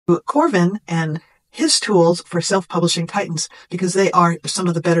Corvin and his tools for self-publishing titans, because they are some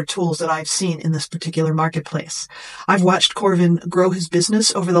of the better tools that I've seen in this particular marketplace. I've watched Corvin grow his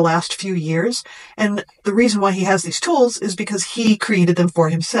business over the last few years, and the reason why he has these tools is because he created them for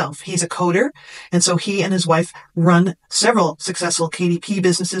himself. He's a coder, and so he and his wife run several successful KDP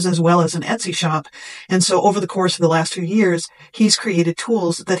businesses as well as an Etsy shop. And so over the course of the last few years, he's created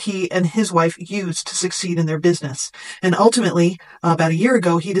tools that he and his wife use to succeed in their business. And ultimately, about a year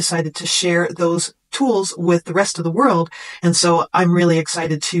ago, he decided to share those tools with the rest of the world. And so I'm really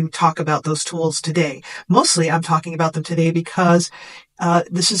excited to talk about those tools today. Mostly I'm talking about them today because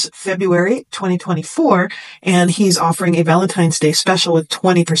this is February 2024, and he's offering a Valentine's Day special with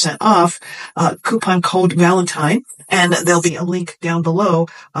 20% off, coupon code Valentine, and there'll be a link down below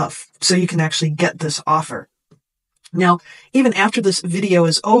so you can actually get this offer. Now, even after this video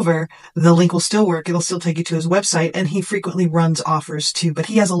is over, the link will still work. It'll still take you to his website, and he frequently runs offers too. But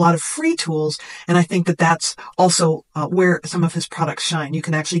he has a lot of free tools, and I think that that's also where some of his products shine. You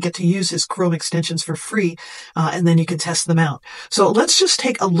can actually get to use his Chrome extensions for free, and then you can test them out. So let's just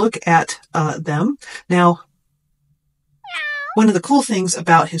take a look at them. Now, one of the cool things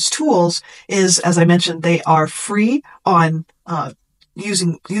about his tools is, as I mentioned, they are free on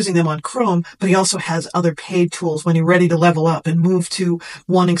using them on Chrome, but he also has other paid tools when you're ready to level up and move to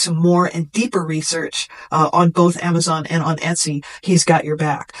wanting some more and deeper research on both Amazon and on Etsy. He's got your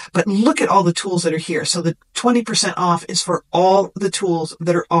back. But look at all the tools that are here. So the 20% off is for all the tools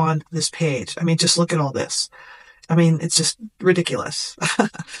that are on this page. I mean, just look at all this. I mean, it's just ridiculous.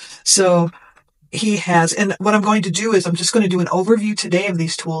 So he has, and what I'm going to do is I'm just going to do an overview today of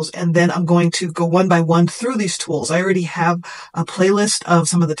these tools, and then I'm going to go one by one through these tools. I already have a playlist of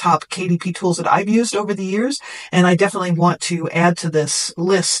some of the top KDP tools that I've used over the years, and I definitely want to add to this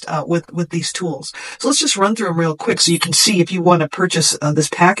list with these tools. So let's just run through them real quick so you can see if you want to purchase this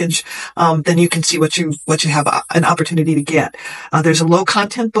package, then you can see what you have an opportunity to get. There's a low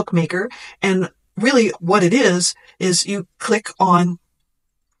content bookmaker, and really what it is you click on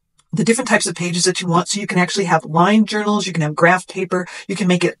the different types of pages that you want. So you can actually have line journals, you can have graph paper, you can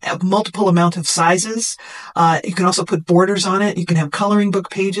make it a multiple amount of sizes. You can also put borders on it. You can have coloring book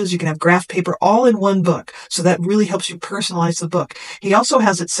pages, you can have graph paper all in one book. So that really helps you personalize the book. He also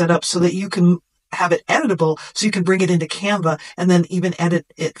has it set up so that you can have it editable, so you can bring it into Canva and then even edit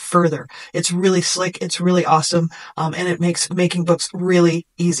it further. It's really slick. It's really awesome. And it makes making books really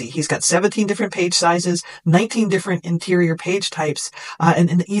easy. He's got 17 different page sizes, 19 different interior page types, and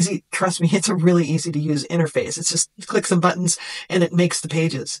an easy, trust me, it's a really easy to use interface. It's just click some buttons and it makes the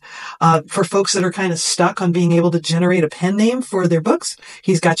pages. For folks that are kind of stuck on being able to generate a pen name for their books,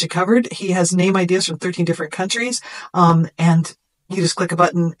 he's got you covered. He has name ideas from 13 different countries, and you just click a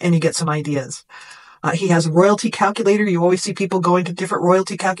button and you get some ideas. He has a royalty calculator. You always see people going to different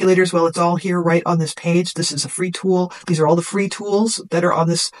royalty calculators. Well, it's all here right on this page. This is a free tool. These are all the free tools that are on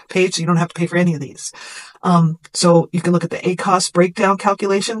this page, so you don't have to pay for any of these. So you can look at the ACOS breakdown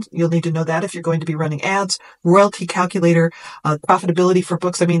calculations. You'll need to know that if you're going to be running ads. Royalty calculator, profitability for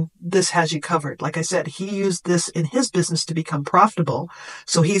books. I mean, this has you covered. Like I said, he used this in his business to become profitable.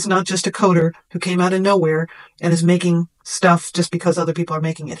 So he's not just a coder who came out of nowhere and is making stuff just because other people are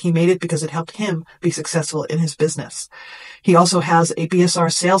making it. He made it because it helped him be successful in his business. He also has a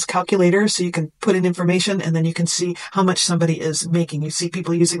BSR sales calculator, so you can put in information and then you can see how much somebody is making. You see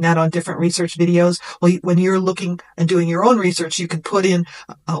people using that on different research videos. Well, when you're looking and doing your own research, you can put in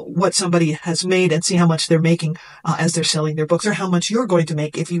what somebody has made and see how much they're making as they're selling their books, or how much you're going to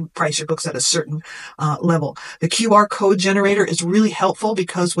make if you price your books at a certain level. The QR code generator is really helpful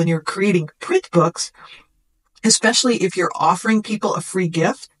because when you're creating print books, especially if you're offering people a free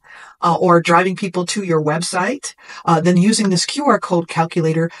gift, or driving people to your website, then using this QR code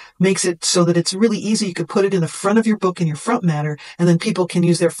calculator makes it so that it's really easy. You can put it in the front of your book in your front matter, and then people can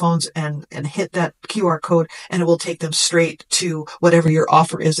use their phones and hit that QR code, and it will take them straight to whatever your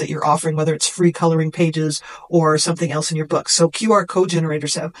offer is that you're offering, whether it's free coloring pages or something else in your book. So QR code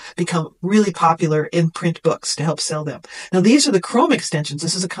generators have become really popular in print books to help sell them. Now, these are the Chrome extensions.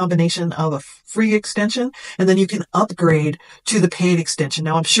 This is a combination of a free extension, and then you can upgrade to the paid extension.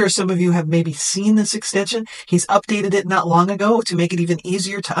 Now, I'm sure some of you have maybe seen this extension. He's updated it not long ago to make it even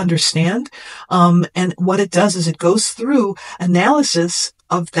easier to understand. And what it does is it goes through analysis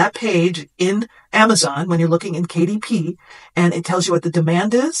of that page in Amazon when you're looking in KDP, and it tells you what the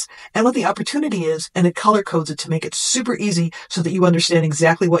demand is and what the opportunity is, and it color codes it to make it super easy so that you understand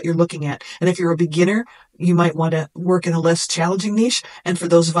exactly what you're looking at. And if you're a beginner, you might want to work in a less challenging niche. And for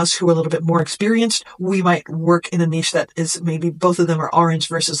those of us who are a little bit more experienced, we might work in a niche that is maybe both of them are orange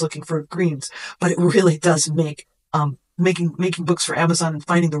versus looking for greens. But it really does make making books for Amazon and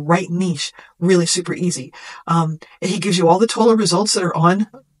finding the right niche really super easy. He gives you all the total results that are on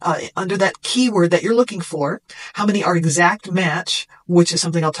under that keyword that you're looking for, how many are exact match, which is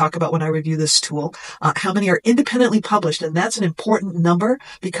something I'll talk about when I review this tool, how many are independently published. And that's an important number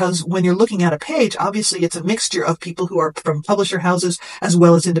because when you're looking at a page, obviously it's a mixture of people who are from publisher houses as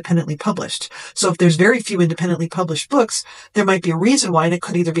well as independently published. So if there's very few independently published books, there might be a reason why, and it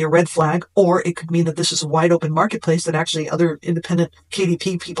could either be a red flag or it could mean that this is a wide open marketplace that actually other independent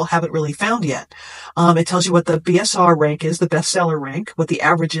KDP people haven't really found yet. It tells you what the BSR rank is, the bestseller rank, what the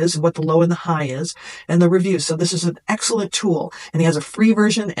average is, and what the low and the high is, and the reviews. So this is an excellent tool, and he has a free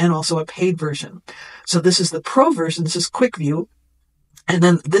version and also a paid version. So this is the pro version. This is Quick View, and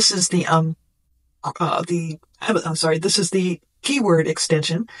then this is this is the keyword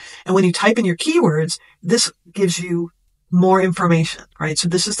extension. And when you type in your keywords, this gives you more information, right? So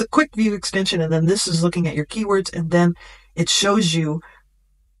this is the Quick View extension, and then this is looking at your keywords, and then it shows you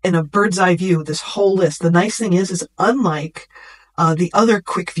in a bird's eye view this whole list. The nice thing is unlike the other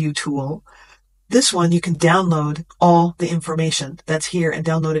Quick View tool, this one you can download all the information that's here and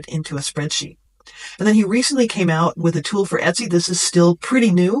download it into a spreadsheet. And then he recently came out with a tool for Etsy. This is still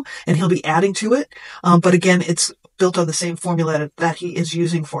pretty new, and he'll be adding to it. But again, it's built on the same formula that he is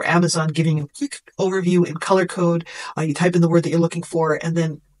using for Amazon, giving you a quick overview in color code. You type in the word that you're looking for, and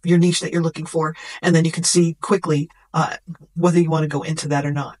then your niche that you're looking for, and then you can see quickly whether you want to go into that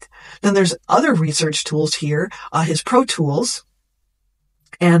or not. Then there's other research tools here, his pro tools.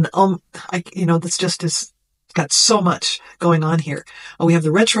 And, that's just got so much going on here. We have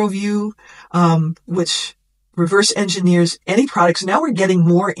the retro view, which reverse engineers any products. Now we're getting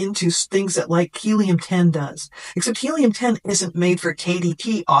more into things that like Helium-10 does, except Helium-10 isn't made for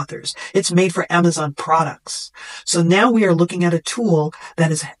KDP authors. It's made for Amazon products. So now we are looking at a tool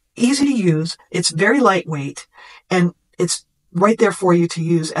that is easy to use. It's very lightweight, and it's right there for you to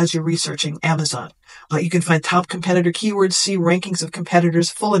use as you're researching Amazon. You can find top competitor keywords, see rankings of competitors,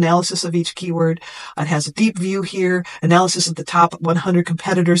 full analysis of each keyword. It has a deep view here, analysis of the top 100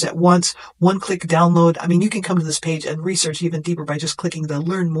 competitors at once, one-click download. I mean, you can come to this page and research even deeper by just clicking the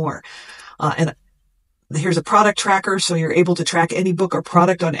Learn More. And here's a product tracker, so you're able to track any book or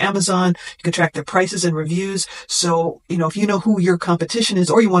product on Amazon. You can track their prices and reviews. So, if you know who your competition is,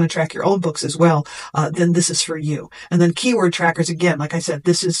 or you want to track your own books as well, then this is for you. And then keyword trackers, again, like I said,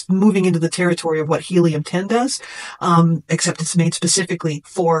 this is moving into the territory of what Helium-10 does, except it's made specifically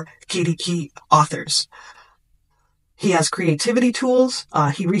for KDP authors. He has creativity tools.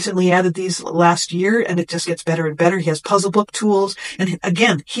 He recently added these last year, and it just gets better and better. He has puzzle book tools. And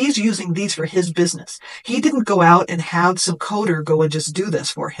again, he's using these for his business. He didn't go out and have some coder go and just do this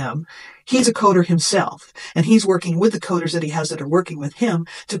for him. He's a coder himself, and he's working with the coders that he has that are working with him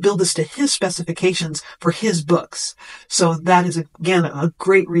to build this to his specifications for his books. So that is, again, a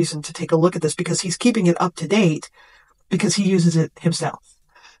great reason to take a look at this, because he's keeping it up to date because he uses it himself.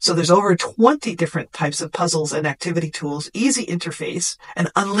 So there's over 20 different types of puzzles and activity tools, easy interface,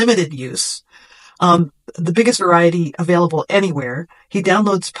 and unlimited use. The biggest variety available anywhere. He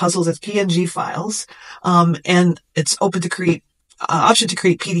downloads puzzles as PNG files, and it's open to create, option to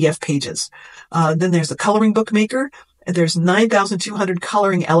create PDF pages. Then there's the coloring book maker. There's 9,200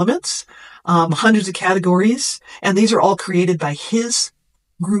 coloring elements, hundreds of categories, and these are all created by his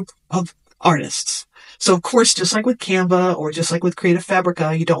group of artists. So, of course, just like with Canva or just like with Creative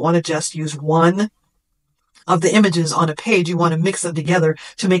Fabrica, you don't want to just use one of the images on a page. You want to mix them together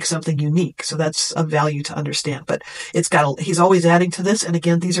to make something unique. So that's a value to understand. But he's always adding to this. And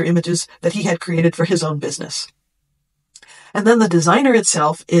again, these are images that he had created for his own business. And then the designer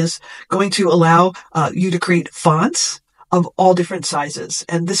itself is going to allow you to create fonts of all different sizes.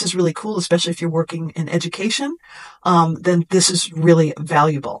 And this is really cool, especially if you're working in education. Then this is really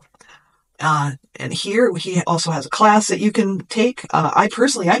valuable. And here he also has a class that you can take. I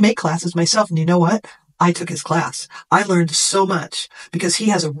make classes myself, and you know what? I took his class. I learned so much because he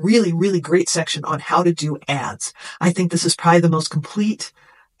has a really, really great section on how to do ads. I think this is probably the most complete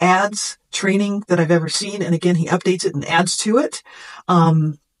ads training that I've ever seen. And again, he updates it and adds to it.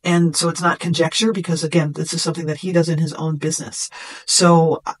 And so it's not conjecture because, again, this is something that he does in his own business.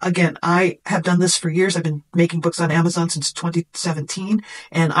 So, again, I have done this for years. I've been making books on Amazon since 2017,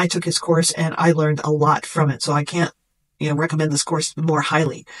 and I took his course and I learned a lot from it. So I can't, recommend this course more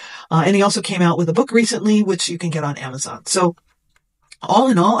highly. And he also came out with a book recently, which you can get on Amazon. So all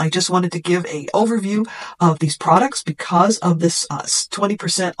in all, I just wanted to give an overview of these products because of this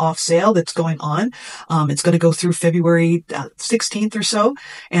 20% off sale that's going on. It's going to go through February 16th or so.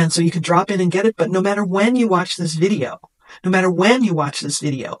 And so you can drop in and get it. But no matter when you watch this video, no matter when you watch this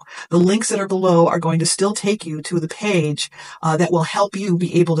video. The links that are below are going to still take you to the page that will help you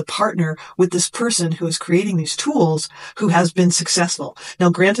be able to partner with this person who is creating these tools who has been successful. Now,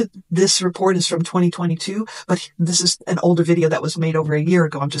 granted, this report is from 2022, but this is an older video that was made over a year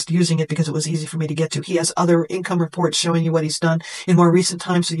ago. I'm just using it because it was easy for me to get to. He has other income reports showing you what he's done in more recent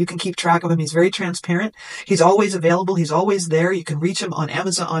times, so you can keep track of him. He's very transparent. He's always available. He's always there. You can reach him on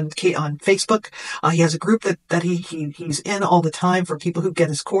Amazon, on Facebook. He has a group that he's in all the time for people who get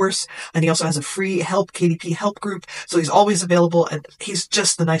his course, and he also has a free KDP help group. So he's always available, and he's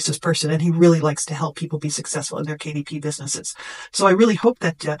just the nicest person, and he really likes to help people be successful in their KDP businesses. So I really hope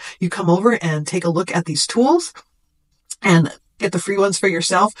that you come over and take a look at these tools and get the free ones for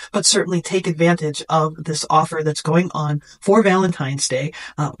yourself, but certainly take advantage of this offer that's going on for Valentine's Day,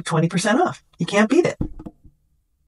 20% off. You can't beat it.